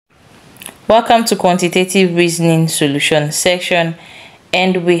Welcome to quantitative reasoning solution section,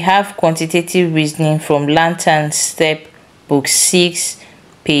 and we have quantitative reasoning from Lantern Step Book 6,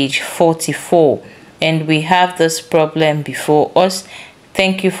 page 44, and we have this problem before us.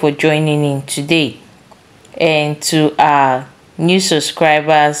 Thank you for joining in today. And to our new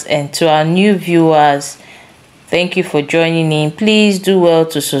subscribers and to our new viewers, thank you for joining in. Please do well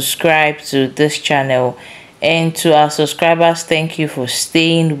to subscribe to this channel, and to our subscribers, thank you for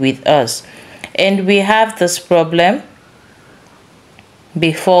staying with us. And we have this problem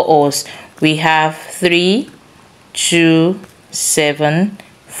before us. We have 3, 2, 7,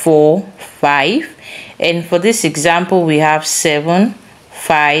 4, 5, and for this example we have 7,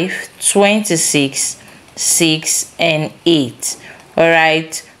 5, 26, 6 and 8. All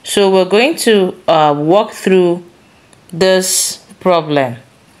right, so we're going to walk through this problem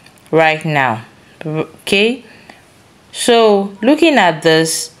right now. Okay, so looking at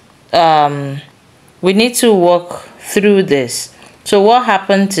this, we need to walk through this. So what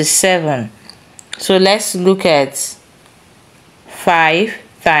happened to 7? So let's look at 5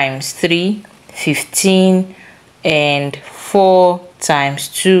 times 3, 15, and 4 times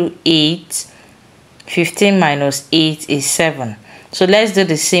 2, 8. 15 minus 8 is 7. So let's do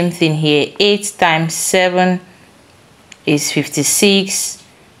the same thing here. 8 times 7 is 56.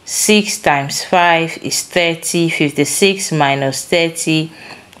 6 times 5 is 30. 56 minus 30,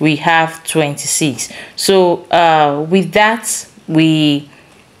 we have 26. So with that, we've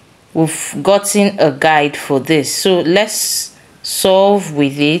gotten a guide for this. So let's solve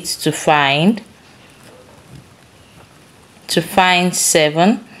with it to find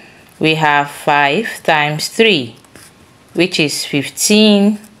 7. We have 5 times 3, which is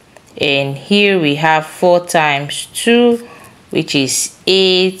 15, and here we have 4 times 2, which is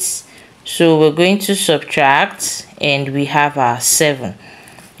 8. So we're going to subtract, and we have our 7.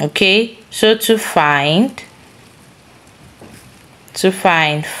 Okay, so to find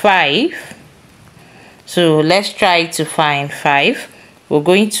 5, so let's try to find 5. We're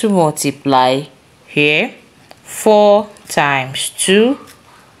going to multiply here. 4 times 2.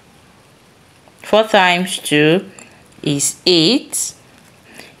 4 times 2 is 8.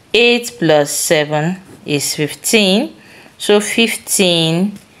 8 plus 7 is 15. So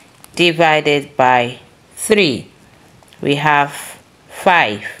 15 divided by 3, we have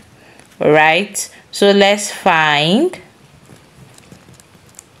 5. All right, so let's find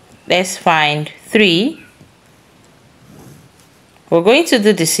 3. We're going to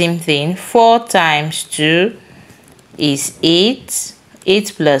do the same thing. 4 times 2 is 8.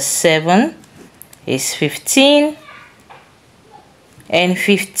 8 plus 7 is 15. And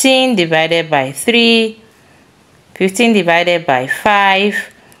 15 divided by 3, 15 divided by 5,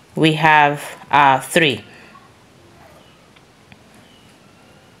 we have our 3.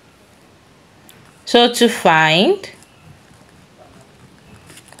 So to find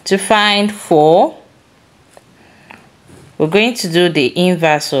 4, we're going to do the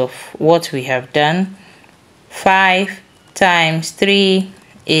inverse of what we have done. 5 times 3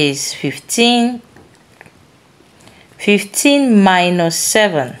 is 15. 15 minus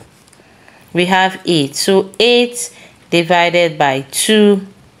 7, we have 8. So 8 divided by 2,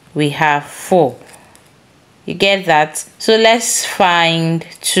 we have 4. You get that? So let's find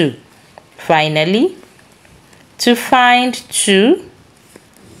 2. Finally, to find 2,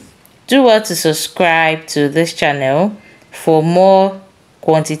 do well to subscribe to this channel for more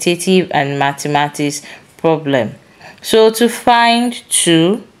quantitative and mathematics problem. So to find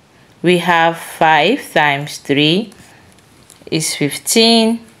 2, we have 5 times 3 is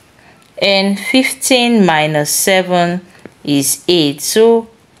 15, and 15 minus 7 is 8. So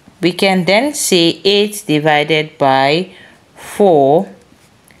we can then say 8 divided by 4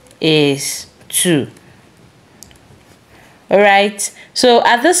 is 2. All right, so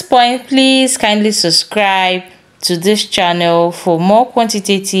at this point, please kindly subscribe to this channel for more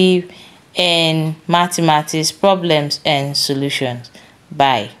quantitative and mathematics problems and solutions.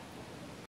 Bye.